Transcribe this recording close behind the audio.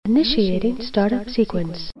Initiating startup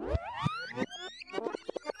sequence.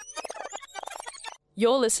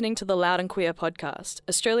 You're listening to the Loud and Queer podcast,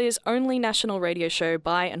 Australia's only national radio show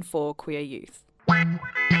by and for queer youth.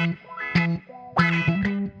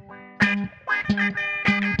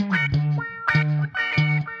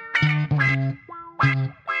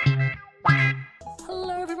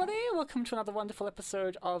 Hello everybody, welcome to another wonderful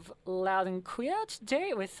episode of Loud and Queer.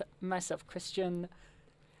 Today with myself, Christian.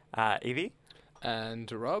 Evie.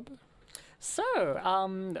 And Rob. So,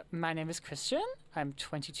 my name is Christian. I'm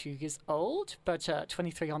 22 years old, but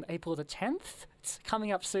 23 on April the 10th. It's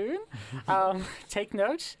coming up soon. Take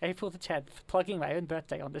note, April the 10th, plugging my own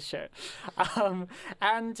birthday on this show. I'll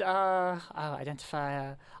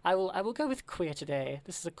identify. I will go with queer today.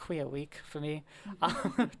 This is a queer week for me.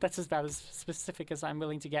 That's about as specific as I'm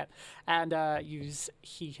willing to get. And use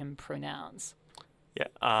he/him pronouns.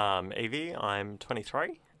 Yeah. Evie. I'm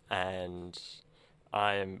 23 and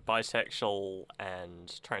I'm bisexual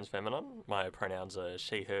and trans-feminine. My pronouns are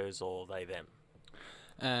she, hers, or they, them.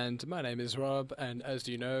 And my name is Rob, and as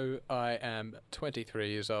you know, I am 23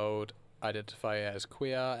 years old, identify as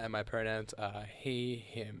queer, and my pronouns are he,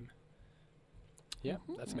 him. Yeah,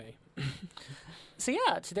 that's me. So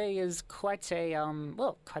yeah, today is quite a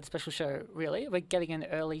quite a special show, really. We're getting in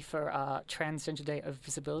early for Transgender Day of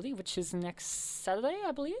Visibility, which is next Saturday,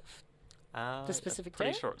 I believe. The specific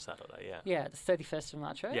pretty day? sure it's Saturday, yeah. Yeah, the 31st of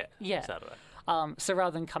March, right? Yeah, Saturday. So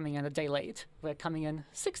rather than coming in a day late, we're coming in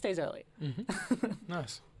 6 days early. Mm-hmm.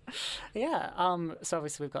 Nice. Yeah. So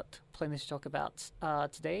obviously we've got plenty to talk about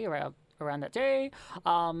today around that day.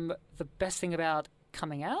 The best thing about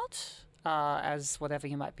coming out, as whatever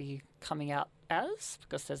you might be coming out as,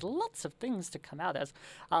 because there's lots of things to come out as,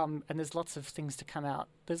 and there's lots of things to come out.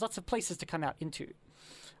 There's lots of places to come out into.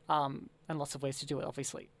 And lots of ways to do it,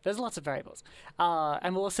 obviously. There's lots of variables.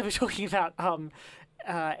 And we'll also be talking about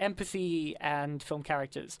empathy and film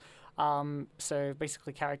characters. So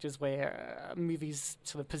basically characters where movies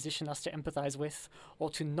sort of position us to empathize with or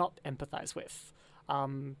to not empathize with.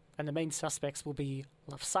 And the main suspects will be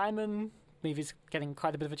Love, Simon. Movies getting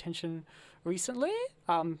quite a bit of attention recently,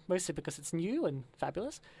 mostly because it's new and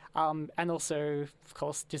fabulous. And also, of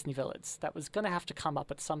course, Disney Villains. That was going to have to come up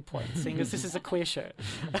at some point, seeing as this is a queer show.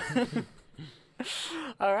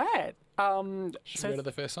 All right. Should we go to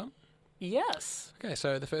the first song? Yes. Okay,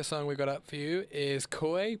 so the first song we got up for you is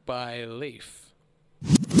Koi by Leaf.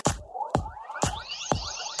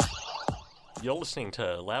 You're listening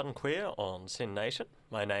to Loud and Queer on Sin Nation.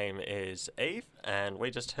 My name is Eve, and we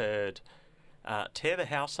just heard Tear the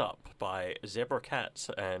House Up by Zebra Cats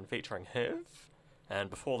and featuring Herv. And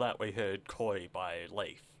before that, we heard Koi by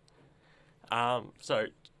Leaf. So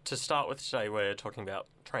to start with today, we're talking about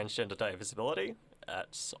Transgender Day of Visibility.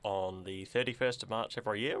 That's on the 31st of March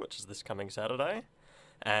every year, which is this coming Saturday.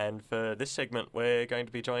 And for this segment, we're going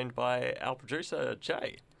to be joined by our producer,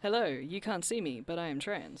 Jay. Hello, you can't see me, but I am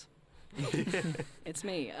trans. It's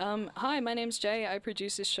me. Hi, my name's Jay. I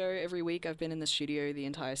produce this show every week. I've been in the studio the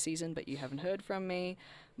entire season, but you haven't heard from me.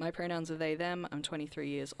 My pronouns are they, them. I'm 23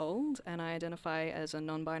 years old, and I identify as a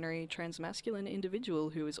non-binary transmasculine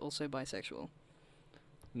individual who is also bisexual.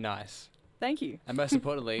 Nice. Thank you. And most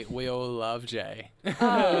importantly, we all love Jay.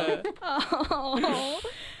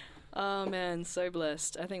 Oh, man, so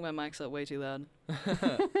blessed. I think my mic's up way too loud. I'm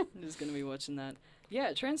just going to be watching that.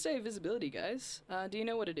 Yeah, Trans Day of Visibility, guys. Do you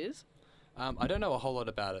know what it is? I don't know a whole lot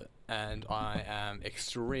about it, and I am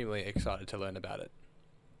extremely excited to learn about it.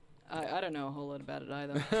 I don't know a whole lot about it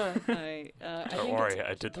either. Don't worry,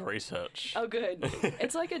 I did the research. Oh, good.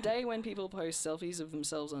 It's like a day when people post selfies of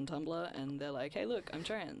themselves on Tumblr, and they're like, hey, look, I'm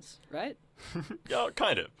trans, right? Yeah,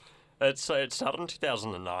 kind of. It started in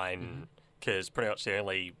 2009, because pretty much the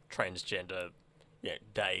only transgender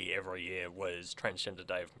day every year was Transgender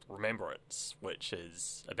Day of Remembrance, which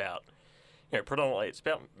is about, predominantly it's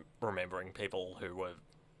about remembering people who were,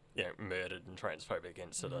 murdered in transphobic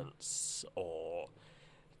incidents, or,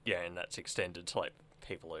 and that's extended to, like,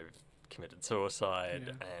 people who've committed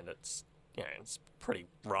suicide, and it's, it's pretty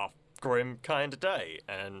rough, grim kind of day,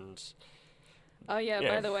 and... Oh, yeah,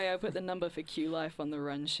 by the way, I put the number for Q Life on the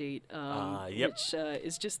run sheet, which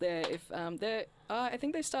is just there. If I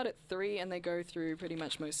think they start at 3 and they go through pretty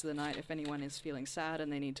much most of the night. If anyone is feeling sad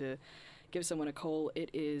and they need to give someone a call, it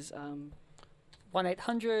is...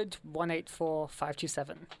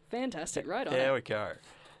 1-800-184-527. Fantastic, right on. There we go.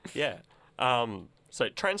 Yeah. So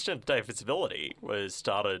Transgender Day of Visibility was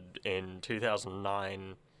started in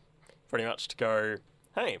 2009 pretty much to go,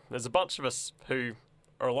 hey, there's a bunch of us who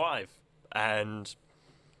are alive and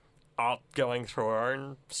are going through our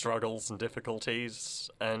own struggles and difficulties,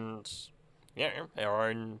 and our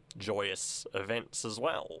own joyous events as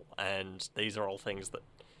well. And these are all things that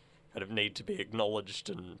kind of need to be acknowledged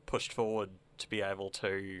and pushed forward to be able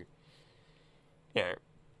to,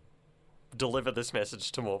 deliver this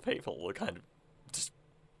message to more people. The kind of, just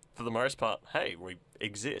for the most part, hey, we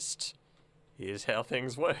exist. Here's how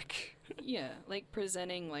things work. Yeah, like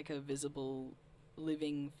presenting like a visible,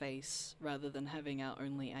 living face rather than having our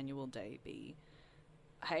only annual day be,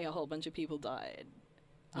 hey, a whole bunch of people died.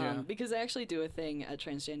 Because they actually do a thing at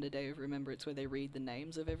Transgender Day of Remembrance where they read the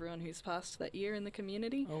names of everyone who's passed that year in the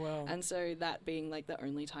community. Oh, wow. And so that being like the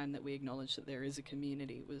only time that we acknowledge that there is a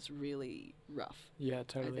community was really rough. Yeah, I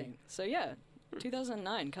totally. think. So yeah,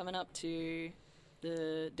 2009 coming up to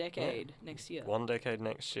the decade next year. 1 decade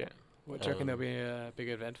next year. What, do you reckon there'll be a big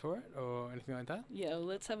event for it or anything like that? Yeah, well,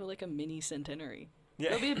 let's have like a mini centenary.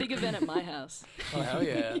 Yeah. There'll be a big event at my house. Oh, hell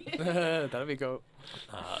yeah. That'll be cool.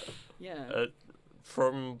 Yeah.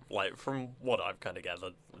 From what I've kind of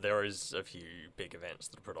gathered, there is a few big events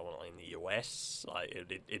that are predominantly in the US. Like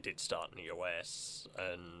it did start in the US,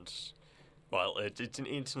 and well, it's an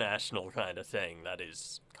international kind of thing. That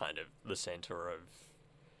is kind of the center of,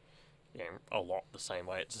 a lot the same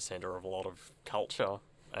way it's the center of a lot of culture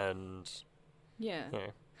and Yeah.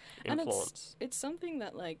 influence. And it's something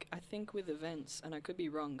that, like, I think with events, and I could be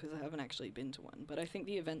wrong because I haven't actually been to one, but I think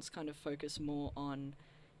the events kind of focus more on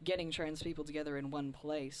getting trans people together in one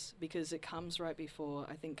place because it comes right before,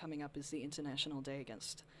 I think coming up is the International Day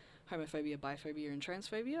Against Homophobia, Biphobia and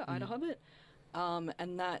Transphobia, Ida Hobbit.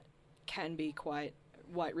 And that can be quite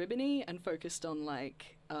white ribbony and focused on,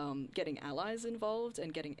 like, getting allies involved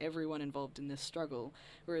and getting everyone involved in this struggle,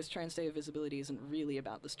 whereas Trans Day of Visibility isn't really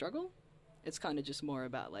about the struggle. It's kind of just more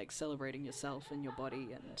about, like, celebrating yourself and your body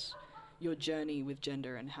and your journey with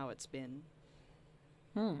gender and how it's been.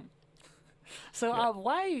 So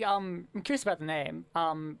why, I'm curious about the name,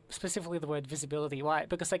 specifically the word visibility. Why?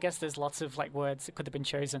 Because I guess there's lots of like words that could have been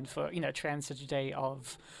chosen for, Transgender Day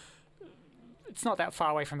of, it's not that far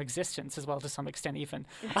away from existence as well to some extent even.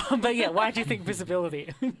 But yeah, why do you think visibility?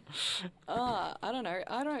 I don't know.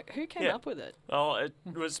 Who came up with it? Oh, it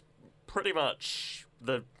was pretty much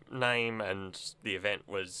the name, and the event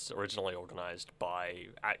was originally organised by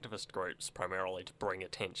activist groups primarily to bring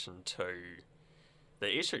attention to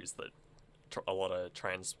the issues that a lot of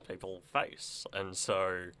trans people face. And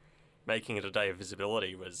so making it a day of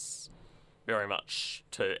visibility was very much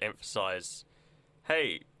to emphasise,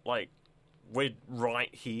 hey, like, we're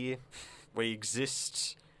right here. We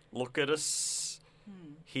exist. Look at us.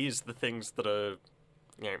 Here's the things that are,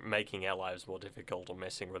 making our lives more difficult or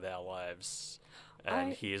messing with our lives.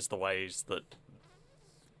 And here's the ways that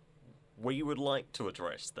we would like to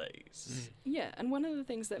address these. Yeah, and one of the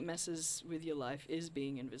things that messes with your life is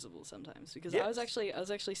being invisible sometimes. Because Yes. I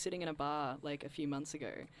was actually sitting in a bar like a few months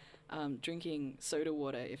ago, drinking soda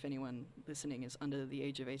water. If anyone listening is under the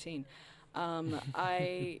age of 18,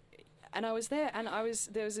 I was there, and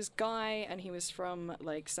there was this guy, and he was from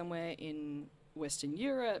like somewhere in Western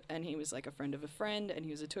Europe, and he was like a friend of a friend, and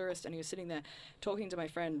he was a tourist, and he was sitting there talking to my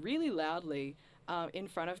friend really loudly. In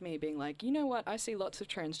front of me being like, you know what, I see lots of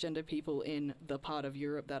transgender people in the part of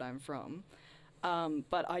Europe that I'm from,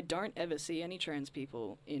 but I don't ever see any trans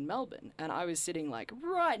people in Melbourne. And I was sitting like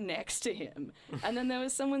right next to him. And then there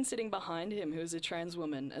was someone sitting behind him who was a trans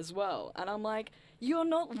woman as well. And I'm like, you're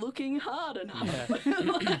not looking hard enough.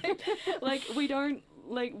 like we don't,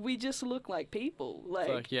 like, we just look like people.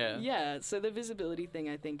 Yeah, so the visibility thing,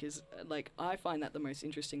 I think, is, like, I find that the most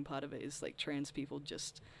interesting part of it is, like, trans people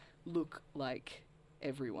just look like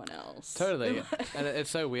everyone else. Totally. And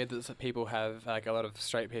it's so weird that people have, like, a lot of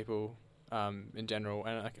straight people in general,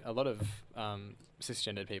 and like a lot of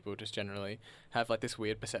cisgendered people just generally have, like, this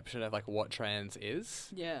weird perception of, like, what trans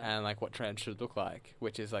is. Yeah. And, like, what trans should look like,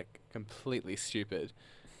 which is, like, completely stupid.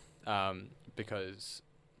 Because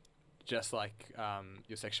just like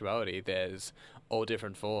your sexuality, there's all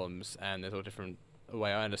different forms, and there's all different, the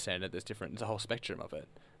way I understand it, there's a whole spectrum of it.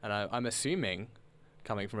 And I'm assuming,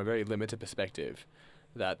 coming from a very limited perspective,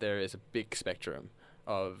 that there is a big spectrum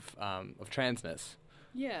of transness.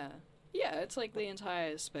 Yeah, it's like the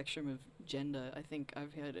entire spectrum of gender. I think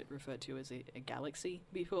I've heard it referred to as a galaxy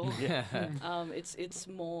before. Yeah. It's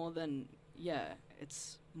more than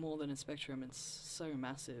it's more than a spectrum. It's so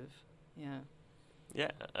massive. Yeah.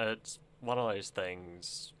 Yeah, it's one of those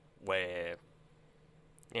things where,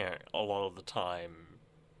 a lot of the time,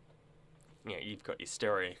 you've got your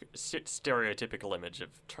stereotypical image of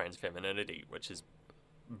trans femininity, which is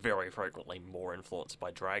very frequently more influenced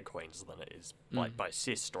by drag queens than it is by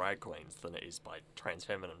cis drag queens than it is by trans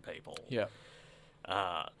feminine people. Yeah.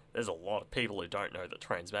 There's a lot of people who don't know that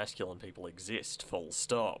trans masculine people exist, full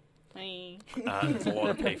stop. Hey. There's a lot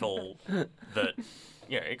of people that,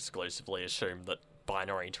 exclusively assume that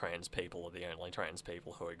binary trans people are the only trans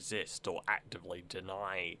people who exist, or actively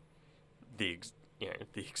deny the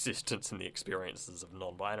existence and the experiences of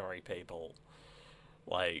non-binary people.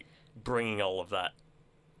 Like, bringing all of that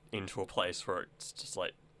into a place where it's just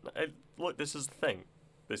like, hey, look, this is the thing.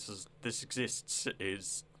 This exists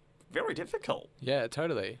is very difficult. Yeah,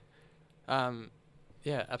 totally.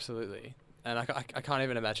 Yeah, absolutely. And I can't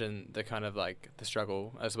even imagine the kind of like the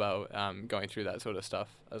struggle as well, going through that sort of stuff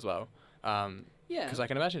as well. Yeah. Because I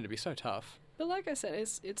can imagine it'd be so tough. But like I said,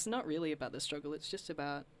 it's not really about the struggle. It's just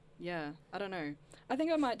about, I don't know. I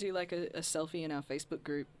think I might do like a selfie in our Facebook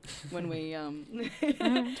group when we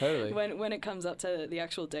Totally. when it comes up to the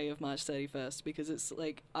actual day of March 31st, because it's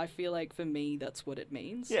like, I feel like for me that's what it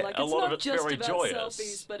means. Yeah, like, a it's lot not of it's just very about joyous.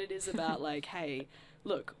 selfies, but it is about like, hey,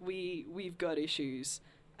 look, we've got issues,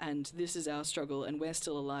 and this is our struggle, and we're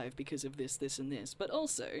still alive because of this, this, and this. But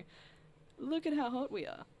also, look at how hot we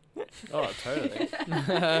are. Oh, totally.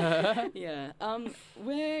 Yeah.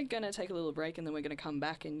 We're going to take a little break, and then we're going to come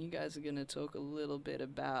back, and you guys are going to talk a little bit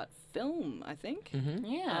about film, I think. Mm-hmm.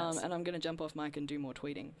 Yeah. And I'm going to jump off mic and do more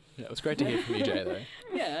tweeting. Yeah, it was great to hear from you, Jay, though.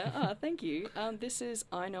 Yeah, thank you. This is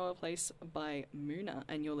I Know a Place by Moona,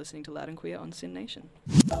 and you're listening to Loud and Queer on Sin Nation.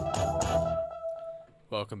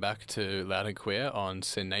 Welcome back to Loud and Queer on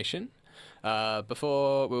Sin Nation.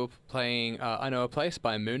 Before we were playing I Know a Place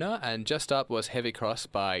by Moona, and just up was Heavy Cross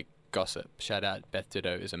by Gossip. Shout out, Beth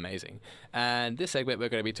Ditto is amazing. And this segment we're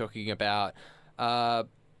going to be talking about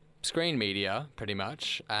screen media, pretty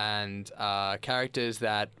much, and characters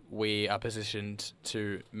that we are positioned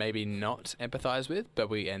to maybe not empathise with, but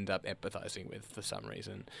we end up empathising with for some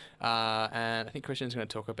reason. And I think Christian's going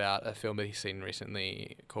to talk about a film that he's seen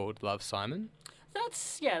recently called Love, Simon.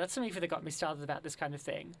 That's the movie that got me started about this kind of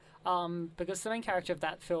thing. Because the main character of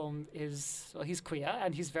that film he's queer,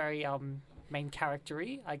 and he's very main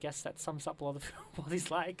character-y. I guess that sums up a lot of what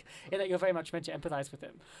he's like, in that you're very much meant to empathise with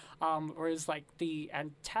him. Whereas like the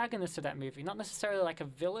antagonist of that movie, not necessarily like a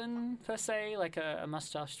villain per se, like a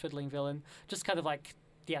mustache twiddling villain, just kind of like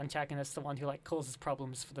the antagonist, the one who like causes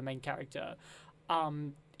problems for the main character,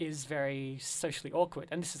 is very socially awkward.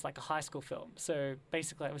 And this is like a high school film. So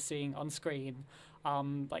basically I was seeing on screen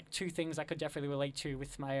like two things I could definitely relate to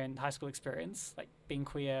with my own high school experience, like being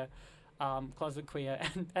queer, closet queer,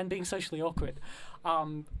 and being socially awkward.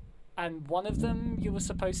 And one of them was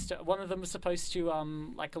supposed to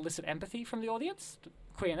like elicit empathy from the audience,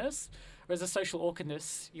 queerness, whereas the social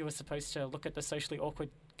awkwardness, you were supposed to look at the socially awkward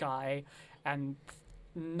guy and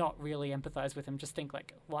not really empathize with him, just think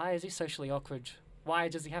like, why is he socially awkward? Why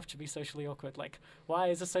does he have to be socially awkward? Like, why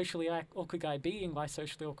is a socially awkward guy being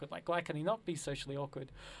socially awkward? Like, why can he not be socially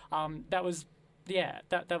awkward? That was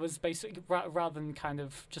basically, rather than kind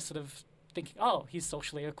of just sort of thinking, oh, he's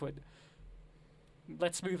socially awkward,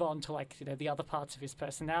 let's move on to like, the other parts of his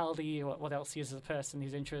personality, what else he is as a person,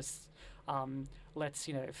 his interests. Let's,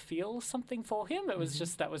 feel something for him. It was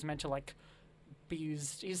just, that was meant to like be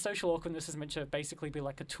used. His social awkwardness is meant to basically be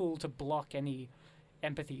like a tool to block any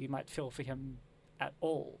empathy you might feel for him at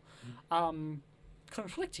all.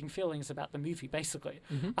 Conflicting feelings about the movie, basically.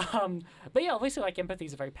 But yeah, obviously, like, empathy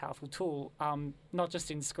is a very powerful tool, not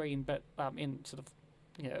just in screen, but in sort of,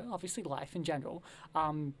 obviously life in general.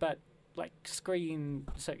 But like screen,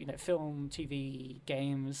 so film, TV,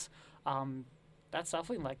 games, that's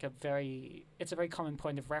definitely like it's a very common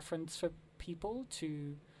point of reference for people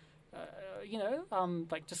to,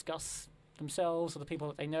 like discuss themselves or the people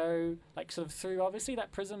that they know, like sort of through obviously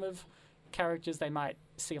that prism of characters they might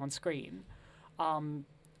see on screen. And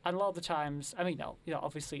a lot of the times, I mean,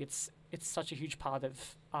 obviously it's such a huge part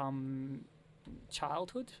of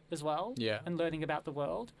childhood as well, and learning about the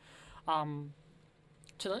world.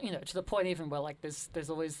 To the point even where like there's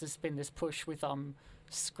always been this push with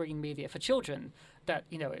screen media for children that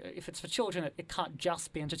if it's for children, it can't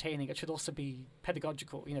just be entertaining. It should also be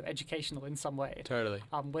pedagogical, educational in some way. Totally.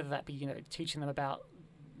 Whether that be teaching them about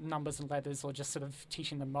numbers and letters or just sort of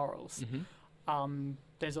teaching them morals.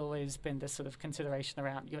 There's always been this sort of consideration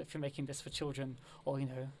around if you're making this for children or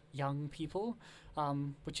young people,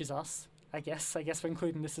 which is us. I guess we're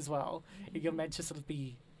including this as well. You're meant to sort of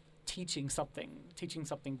be teaching something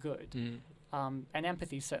good. And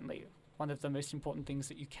empathy is certainly one of the most important things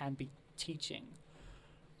that you can be teaching,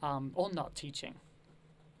 or not teaching.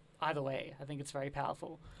 Either way, I think it's very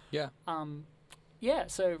powerful. Yeah.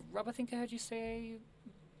 So Rob, I think I heard you say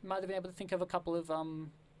you might have been able to think of a couple of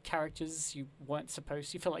characters you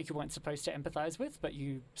feel like you weren't supposed to empathize with, but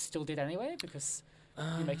you still did anyway because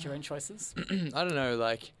you make your own choices. I don't know,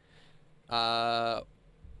 like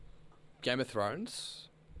Game of Thrones.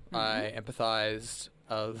 I empathised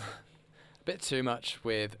a bit too much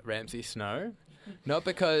with Ramsay Snow. Not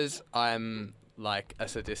because I'm like a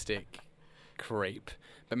sadistic creep,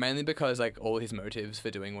 but mainly because like all his motives for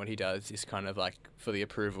doing what he does is kind of like for the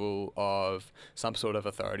approval of some sort of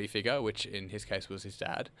authority figure, which in his case was his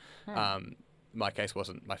dad. My case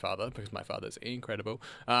wasn't my father, because my father's incredible.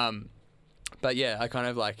 But yeah, I kind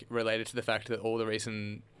of like related to the fact that all the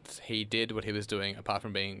reasons he did what he was doing, apart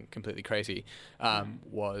from being completely crazy,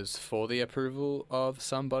 was for the approval of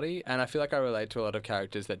somebody. And I feel like I relate to a lot of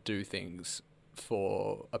characters that do things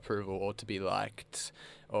for approval or to be liked,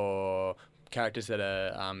 or characters that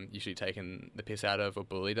are usually taken the piss out of or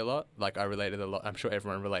bullied a lot. Like I related a lot, I'm sure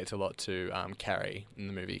everyone relates a lot to Carrie in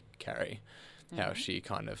the movie Carrie, how she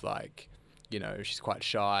kind of like, you know, she's quite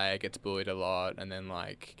shy, gets bullied a lot, and then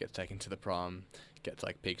like gets taken to the prom, gets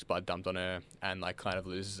like pig's blood dumped on her, and like kind of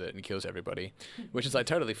loses it and kills everybody, which is like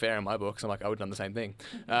totally fair in my books. I'm like, I would have done the same thing.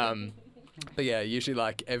 But yeah, usually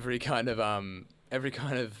like every kind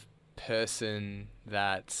of person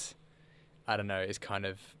that, I don't know, is kind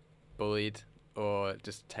of bullied or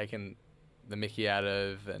just taken the mickey out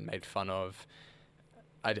of and made fun of,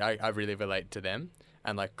 I really relate to them.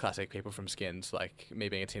 And like classic people from Skins, like me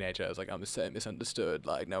being a teenager, I was like, I'm so misunderstood,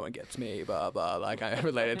 like no one gets me, blah blah. Like I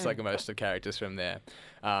related to like most of the characters from there,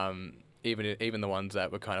 even the ones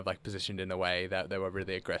that were kind of like positioned in a way that they were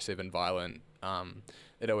really aggressive and violent.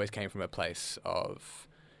 It always came from a place of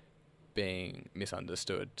being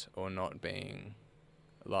misunderstood or not being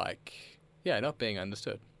not being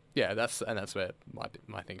understood. Yeah, that's where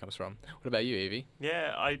my thing comes from. What about you, Evie?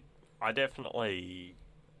 Yeah, I definitely,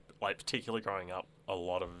 like, particularly growing up, a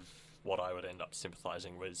lot of what I would end up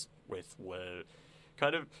sympathising with were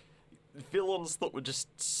kind of villains that were just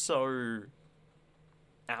so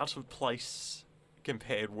out of place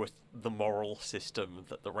compared with the moral system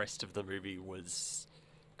that the rest of the movie was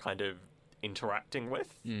kind of interacting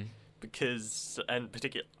with. Because, and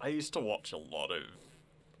particularly, I used to watch a lot of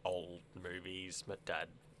old movies. My dad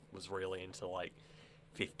was really into like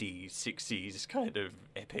 50s, 60s kind of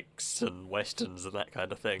epics and westerns and that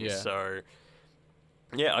kind of thing. Yeah. So,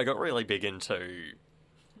 yeah, I got really big into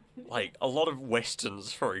like a lot of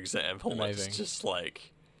westerns, for example. Amazing. It's just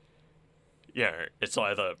like, you know, it's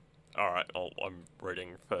either, all right, I'm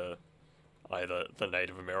rooting for either the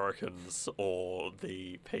Native Americans or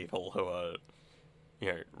the people who are,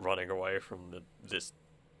 you know, running away from this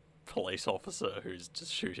police officer who's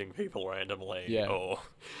just shooting people randomly. Yeah. Or,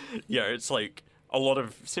 you know, it's like a lot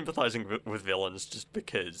of sympathising with villains just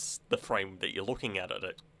because the frame that you're looking at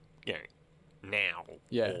it, you know, now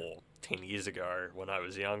or 10 years ago when I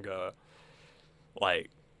was younger, like,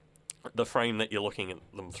 the frame that you're looking at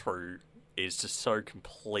them through is just so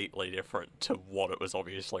completely different to what it was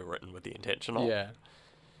obviously written with the intention of. Yeah.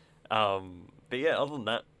 But yeah, other than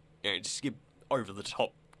that, you know, just your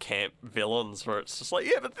over-the-top camp villains where it's just like,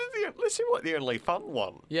 yeah, but this seemed like the only fun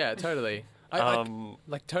one. Yeah, totally. I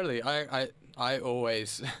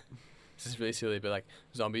always, this is really silly, but like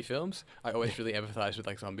zombie films, I always really empathize with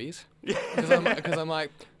like zombies. Because I'm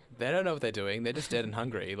like, they don't know what they're doing. They're just dead and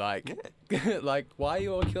hungry. Like, like why are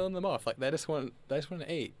you all killing them off? Like they just want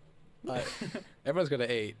to eat. Like everyone's got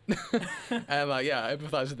to eat. And like, yeah, I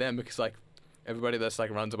empathize with them because like everybody that's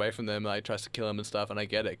like runs away from them, like tries to kill them and stuff, and I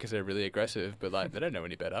get it because they're really aggressive. But like they don't know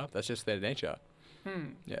any better. That's just their nature.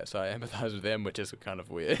 Yeah, so I empathize with them, which is kind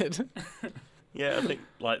of weird. Yeah, I think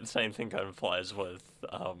like the same thing kind of applies with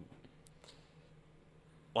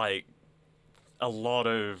like a lot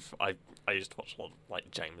of I used to watch a lot of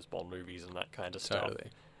like James Bond movies and that kind of stuff.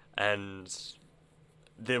 Totally. And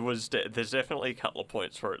there's definitely a couple of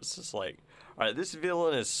points where it's just like, all right, this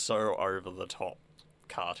villain is so over the top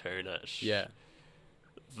cartoonish. Yeah.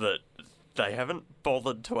 That they haven't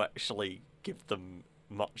bothered to actually give them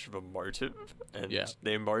much of a motive, and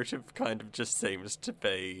their motive kind of just seems to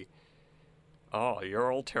be, oh,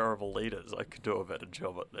 you're all terrible leaders, I could do a better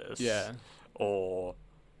job at this. Yeah. Or,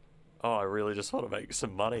 oh, I really just want to make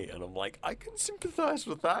some money, and I'm like, I can sympathise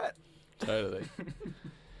with that. Totally.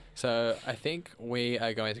 So I think we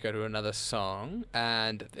are going to go to another song,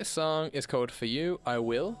 and this song is called For You, I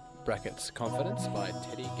Will, brackets Confidence by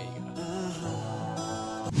Teddy Giga.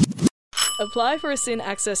 Apply for a SYN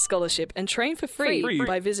Access scholarship and train for free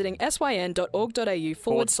by visiting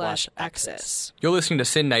syn.org.au/access. You're listening to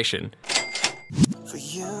SYN Nation. For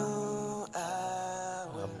you,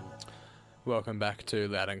 Welcome back to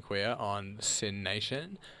Loud and Queer on SYN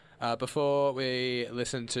Nation. Before we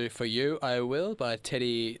listen to For You, I Will by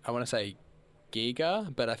Teddy, I want to say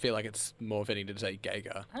Giga, but I feel like it's more fitting to say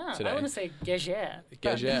Gaga today. I want to say Gégère.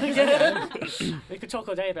 Gégère. We could talk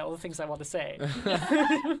all day about all the things I want to say.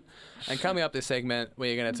 And coming up this segment,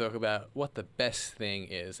 we're going to talk about what the best thing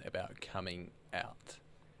is about coming out.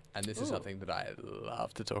 And this is Ooh. something that I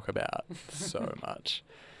love to talk about so much.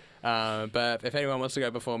 But if anyone wants to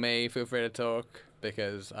go before me, feel free to talk,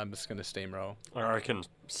 because I'm just going to steamroll. I reckon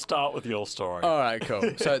start with your story. All right, cool.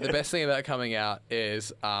 So the best thing about coming out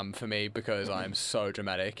is, for me, because I'm so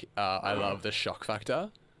dramatic, I love the shock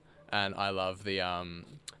factor, and I love the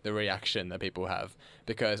reaction that people have,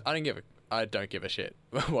 because I don't give a shit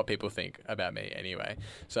what people think about me anyway.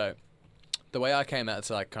 So the way I came out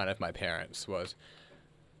to like kind of my parents was,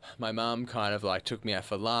 my mum kind of like took me out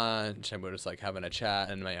for lunch, and we were just like having a chat,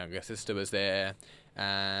 and my younger sister was there,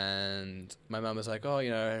 and my mum was like, oh, you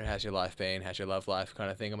know, how's your life been? How's your love life kind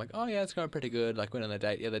of thing? I'm like, oh yeah, it's going pretty good. Like, went on a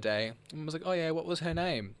date the other day. And I was like, oh yeah, what was her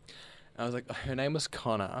name? And I was like, oh, her name was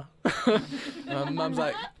Connor. And my mum's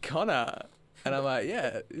like, Connor? And I'm like,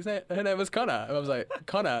 yeah, her name was Connor. And I was like,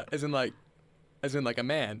 Connor as in like a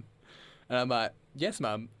man. And I'm like, yes,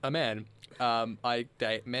 mum, a man. I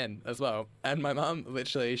date men as well. And my mum,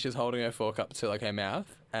 literally, she's holding her fork up to like her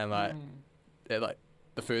mouth, and like,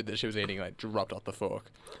 the food that she was eating like dropped off the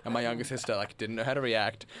fork. And my younger sister like didn't know how to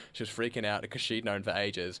react. She was freaking out because she'd known for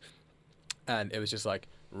ages. And it was just like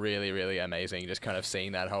really, really amazing. Just kind of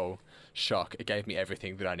seeing that whole shock. It gave me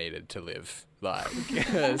everything that I needed to live. Like,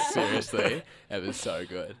 seriously, it was so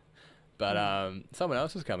good. But someone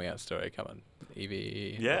else's coming out story. Come on,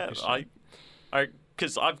 Evie. Yeah, I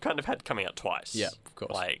because I've kind of had coming out twice. Yeah, of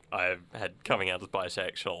course. Like, I've had coming out as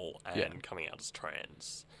bisexual and Yeah. coming out as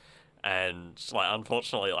trans. And, like,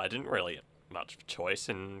 unfortunately, I didn't really have much choice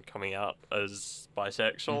in coming out as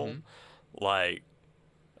bisexual. Like,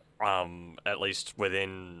 at least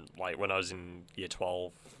within, like, when I was in year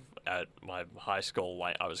 12 at my high school,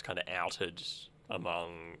 like, I was kind of outed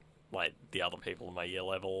among, like, the other people in my year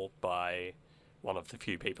level by one of the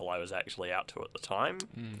few people I was actually out to at the time.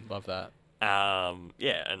 Love that.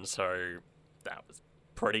 Yeah, and so that was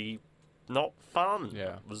pretty not fun.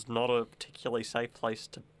 Yeah. It was not a particularly safe place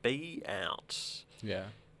to be out. Yeah.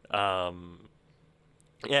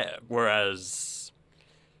 Yeah, whereas,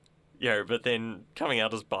 but then coming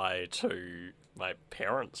out as bi to my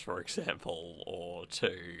parents, for example, or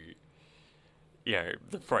to,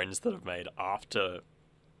 the friends that I've made after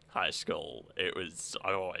high school, I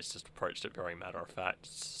always just approached it very matter of fact.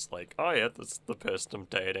 It's just like, oh yeah, that's the person I'm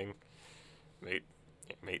dating.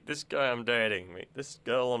 Meet this guy I'm dating, meet this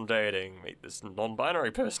girl I'm dating, meet this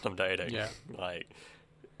non-binary person I'm dating. Yeah. Like,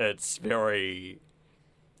 it's very...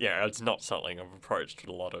 Yeah, it's not something I've approached with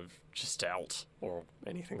a lot of gestalt or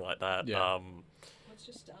anything like that. Yeah. What's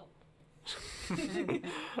just out?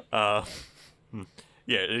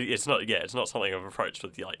 It's not something I've approached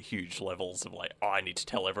with like huge levels of like, oh, I need to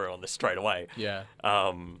tell everyone this straight away. Yeah.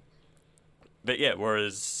 But yeah,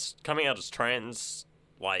 whereas coming out as trans,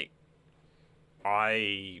 like,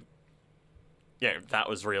 that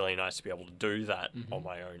was really nice to be able to do that on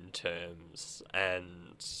my own terms,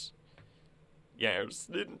 and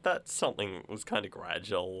that's something that was kind of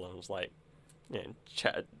gradual, and it was like,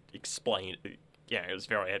 explain. It was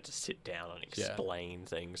I had to sit down and explain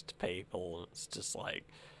things to people, and it's just like,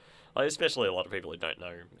 especially a lot of people who don't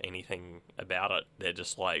know anything about it, they're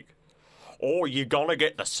just like, oh, you're gonna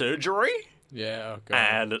get the surgery? Yeah, oh god.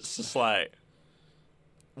 And it's just like,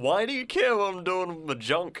 why do you care what I'm doing with my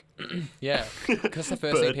junk? Yeah, because the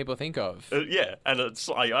first thing people think of. And it's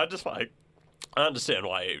like, I understand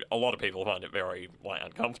why a lot of people find it very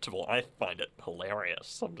uncomfortable. I find it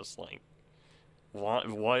hilarious. I'm just like,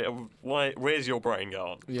 why, where's your brain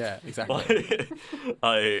going? Yeah, exactly.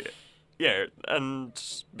 But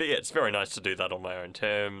it's very nice to do that on my own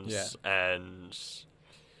terms. Yeah. And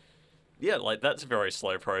that's a very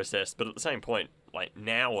slow process. But at the same point, like,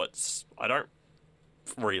 now I don't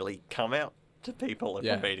really come out to people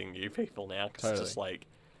if I'm meeting new people now, because it's just like,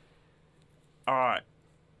 all right,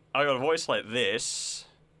 I got a voice like this,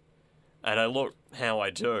 and I look how I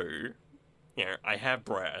do. I have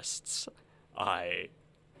breasts. I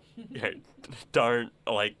don't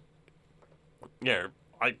like.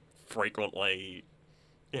 I frequently,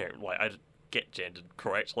 I get gendered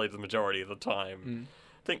correctly the majority of the time.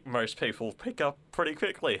 I think most people pick up pretty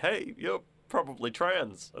quickly. Hey, you're probably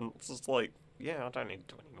trans, and it's just like, yeah, I don't need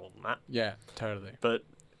to do any more than that. Yeah, totally. But,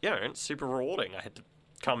 it's super rewarding. I had to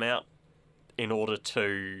come out in order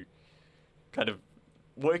to kind of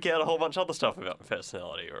work out a whole bunch of other stuff about my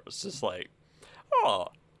personality, or it was just like, oh,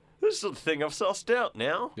 this is the thing I've sussed out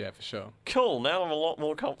now. Yeah, for sure. Cool, now I'm a lot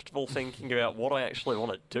more comfortable thinking about what I actually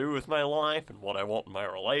want to do with my life and what I want in my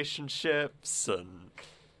relationships, and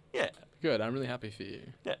yeah, Good. I'm really happy for you.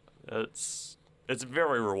 it's a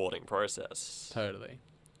very rewarding process. Totally.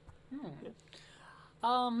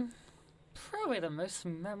 Probably the most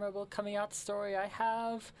memorable coming out story I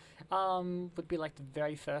have would be like the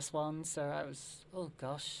very first one. So I was, oh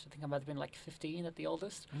gosh, I think I might have been like 15 at the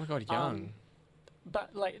oldest. Oh my god, young.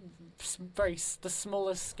 But like the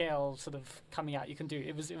smallest scale sort of coming out you can do.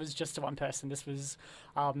 It was just to one person. This was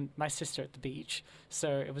my sister at the beach.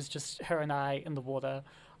 So it was just her and I in the water.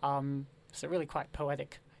 So really quite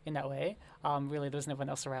poetic in that way. Really, there was no one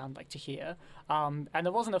else around like to hear. And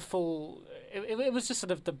it wasn't a full. It was just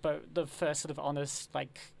sort of the first sort of honest,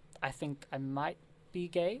 like, I think I might be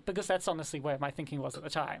gay, because that's honestly where my thinking was at the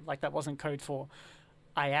time. Like, that wasn't code for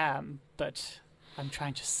I am, but I'm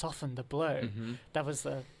trying to soften the blow. Mm-hmm. That was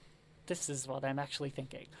this is what I'm actually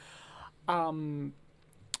thinking.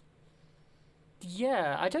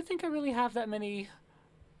 Yeah, I don't think I really have that many,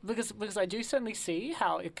 because I do certainly see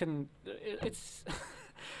how it can. It's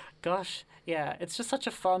gosh, yeah, it's just such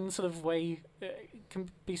a fun sort of way. It can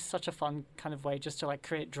be such a fun kind of way just to like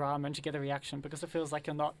create drama and to get a reaction, because it feels like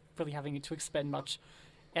you're not really having to expend much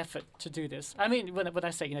effort to do this. I mean, when I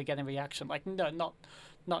say get a reaction, like no, not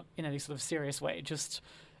in any sort of serious way. Just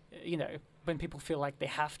when people feel like they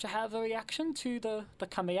have to have a reaction to the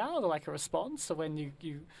coming out, or like a response, or when you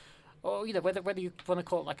or whether you want to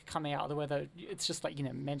call it like a coming out, or whether it's just like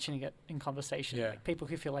mentioning it in conversation. Yeah. Like people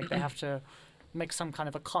who feel like they have to make some kind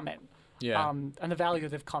of a comment. Yeah. An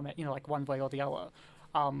evaluative comment, like one way or the other,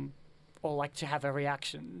 or like to have a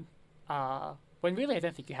reaction. When really, I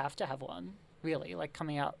don't think you have to have one. Really, like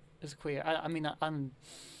coming out as queer.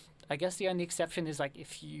 I guess the only exception is like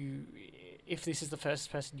if this is the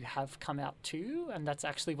first person you have come out to, and that's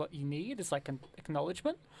actually what you need, is like an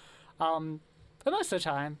acknowledgement. But most of the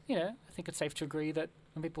time, I think it's safe to agree that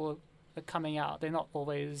when people are coming out, they're not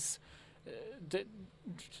always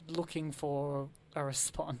looking for a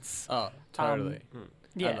response. Oh, totally.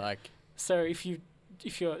 Yeah. And like, So if you're,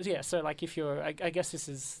 I guess this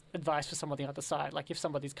is advice for someone on the other side. Like if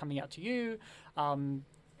somebody's coming out to you, and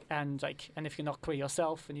if you're not queer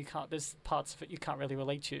yourself, and there's parts of it you can't really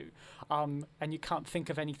relate to, and you can't think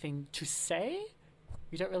of anything to say,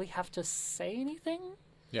 you don't really have to say anything.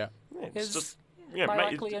 yeah. It's Is yeah, my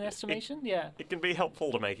mate, likely an estimation? Yeah. It can be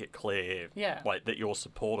helpful to make it clear, Yeah. like that you're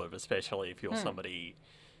supportive, especially if you're somebody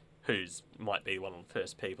who's might be one of the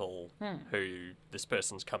first people who this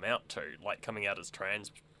person's come out to, like coming out as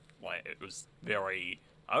trans. Like it was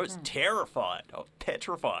I was terrified, I was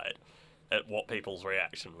petrified at what people's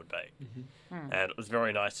reaction would be, and it was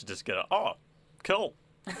very nice to just get cool.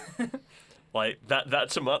 Like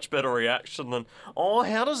that's a much better reaction than,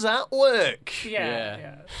 how does that work?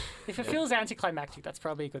 Yeah. If it feels anticlimactic, that's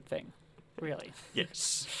probably a good thing. Really.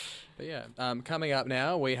 Yes. But yeah, coming up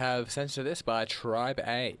now, we have Censor This by Tribe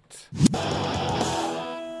 8.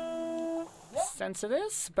 Censor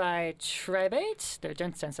This by Tribe 8. No,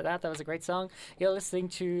 don't censor that. That was a great song. You're listening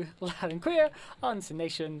to Loud and Queer on Sin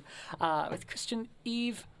Nation with Christian,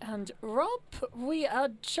 Eve, and Rob. We are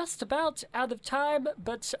just about out of time,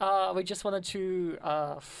 but we just wanted to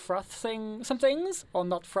froth some things, or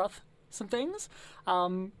not froth some things.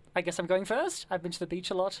 I guess I'm going first. I've been to the beach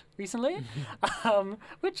a lot recently,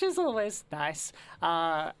 which is always nice,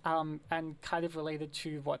 and kind of related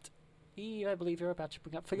to what Eve, I believe you're about to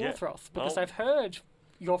bring up for your froth, because I've heard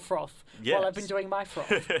your froth while I've been doing my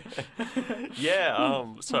froth.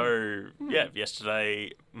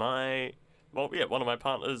 Yesterday, one of my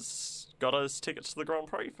partners got us tickets to the Grand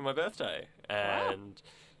Prix for my birthday, and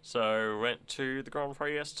so went to the Grand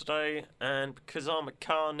Prix yesterday, and because I'm a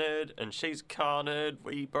car nerd and she's a car nerd,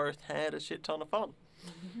 we both had a shit ton of fun.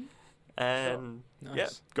 And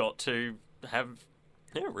Nice. got to have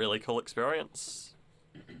a really cool experience.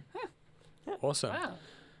 Awesome. Wow.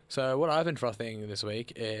 So what I've been frothing this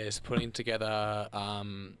week is putting together a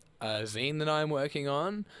zine that I'm working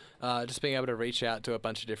on. Just being able to reach out to a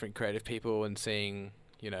bunch of different creative people and seeing,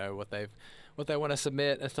 what they want to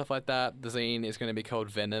submit and stuff like that. The zine is going to be called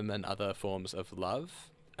Venom and Other Forms of Love,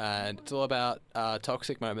 and it's all about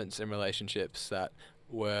toxic moments in relationships that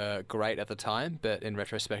were great at the time, but in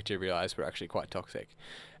retrospect you realise were actually quite toxic.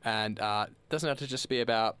 And it doesn't have to just be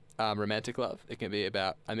about romantic love. It can be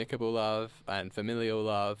about amicable love and familial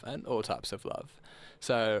love and all types of love.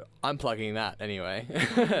 So I'm plugging that anyway.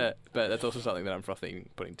 But that's also something that I'm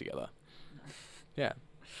putting together. Yeah.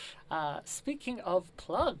 Speaking of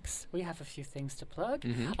plugs, we have a few things to plug.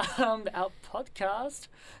 Mm-hmm. Our podcast.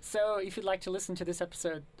 So if you'd like to listen to this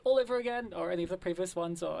episode all over again, or any of the previous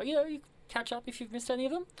ones, or you catch up if you've missed any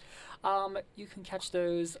of them, you can catch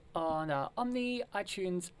those on Omni,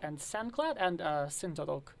 iTunes, and SoundCloud, and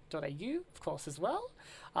sin.org.au, of course, as well.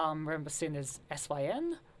 Remember, Sin is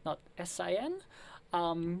SYN, not SIN.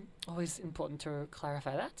 Always important to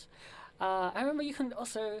clarify that. I remember you can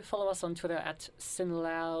also follow us on Twitter at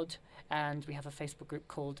SinLoud, and we have a Facebook group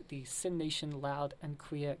called the Sin Nation Loud and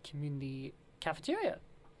Queer Community Cafeteria.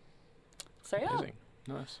 So yeah, Amazing.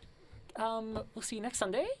 Nice. we'll see you next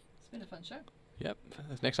Sunday. It's been a fun show. Yep.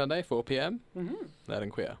 That's next Sunday, 4 p.m. Mm-hmm. Loud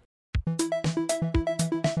and Queer.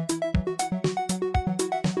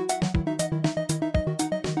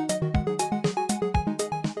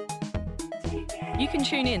 You can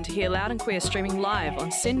tune in to hear Loud and Queer streaming live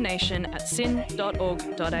on Sin Nation at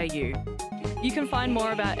sin.org.au. You can find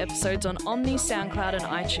more of our episodes on Omni, SoundCloud, and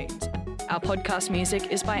iTunes. Our podcast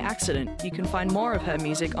music is by Accident. You can find more of her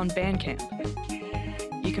music on Bandcamp.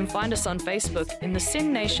 You can find us on Facebook in the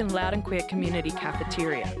Sin Nation Loud and Queer Community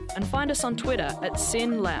Cafeteria, and find us on Twitter at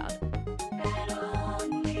Sin Loud.